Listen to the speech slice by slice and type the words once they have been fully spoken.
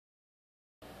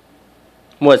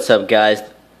What's up, guys?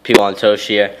 People on Tosh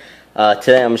here.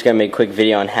 Today I'm just going to make a quick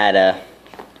video on how to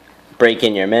break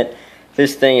in your mitt.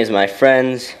 This thing is my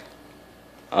friend's,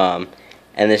 and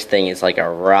this thing is like a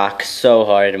rock, so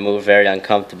hard to move, very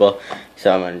uncomfortable.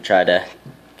 So I'm going to try to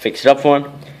fix it up for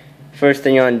him. First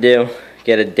thing you want to do,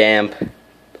 get a damp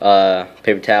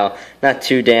paper towel. Not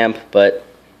too damp, but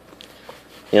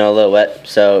a little wet.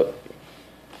 So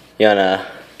you want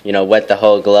to wet the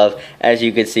whole glove. As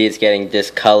you can see, it's getting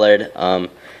discolored.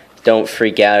 Don't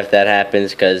freak out if that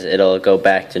happens, because it'll go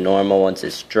back to normal once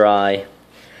it's dry.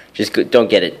 Just don't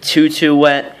get it too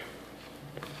wet.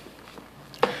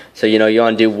 So you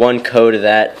want to do one coat of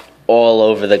that all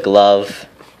over the glove.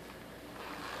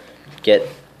 Get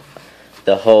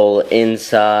the whole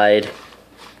inside,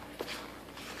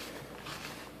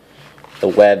 the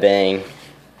webbing,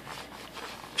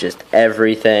 just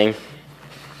everything.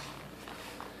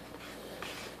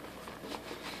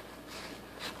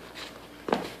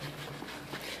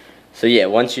 So yeah,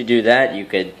 once you do that, you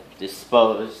could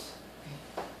dispose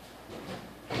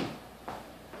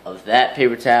of that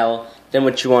paper towel. Then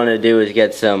what you want to do is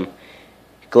get some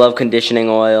glove conditioning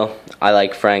oil. I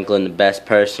like Franklin the best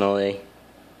personally.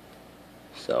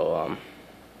 So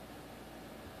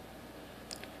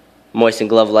moisten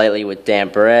glove lightly with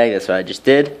damp rag. That's what I just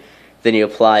did. Then you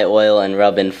apply oil and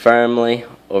rub in firmly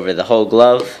over the whole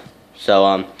glove.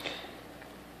 So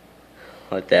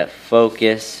let that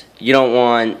focus. You don't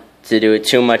want to do it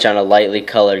too much on a lightly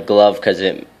colored glove, because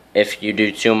if you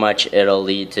do too much, it'll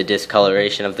lead to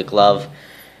discoloration of the glove.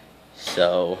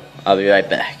 So I'll be right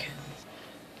back.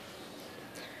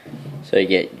 So you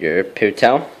get your paper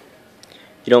towel.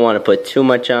 You don't want to put too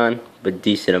much on, but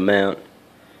decent amount.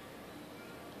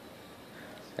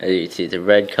 As you can see, the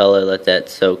red color, let that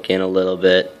soak in a little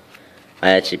bit. I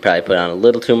actually probably put on a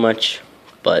little too much,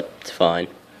 but it's fine.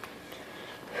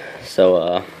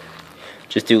 So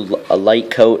just do a light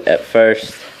coat at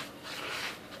first.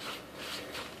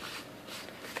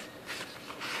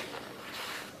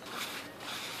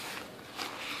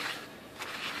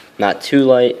 Not too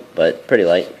light, but pretty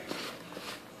light.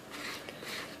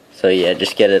 So yeah,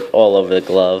 just get it all over the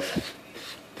glove.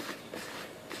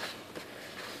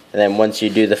 And then once you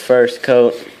do the first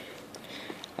coat,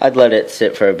 I'd let it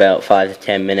sit for about 5 to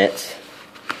 10 minutes.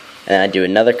 And I'd do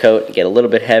another coat, get a little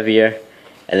bit heavier.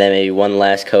 And then maybe one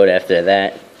last coat after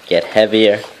that, get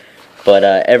heavier. But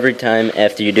every time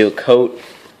after you do a coat,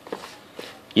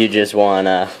 you just want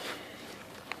to,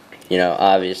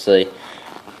 obviously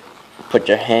put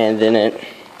your hand in it,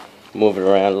 move it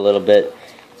around a little bit,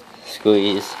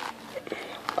 squeeze,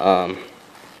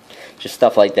 just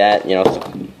stuff like that,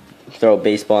 throw a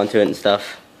baseball into it and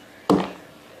stuff.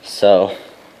 So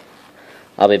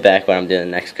I'll be back when I'm doing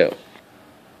the next coat.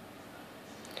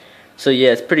 So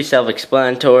yeah, it's pretty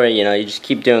self-explanatory. You just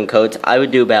keep doing coats. I would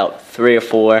do about 3 or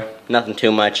 4, nothing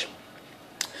too much.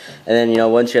 And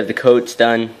then once you have the coats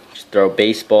done, just throw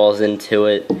baseballs into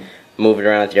it, move it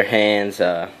around with your hands,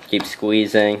 keep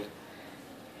squeezing.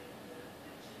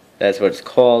 That's what it's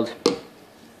called.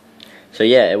 So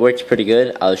yeah, it works pretty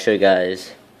good. I'll show you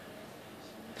guys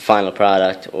the final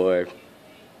product, or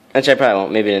actually I probably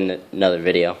won't, maybe in another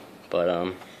video.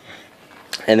 But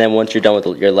and then once you're done with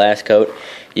your last coat,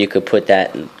 you could put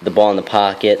the ball in the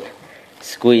pocket,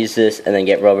 squeeze this, and then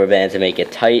get rubber bands to make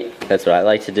it tight. That's what I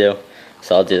like to do.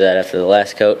 So I'll do that after the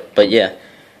last coat. But yeah,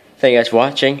 thank you guys for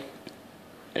watching.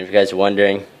 And if you guys are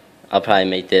wondering, I'll probably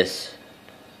make this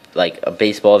like a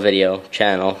baseball video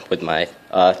channel with my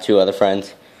 2 other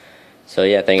friends. So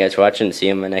yeah, thank you guys for watching, and see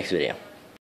you in my next video.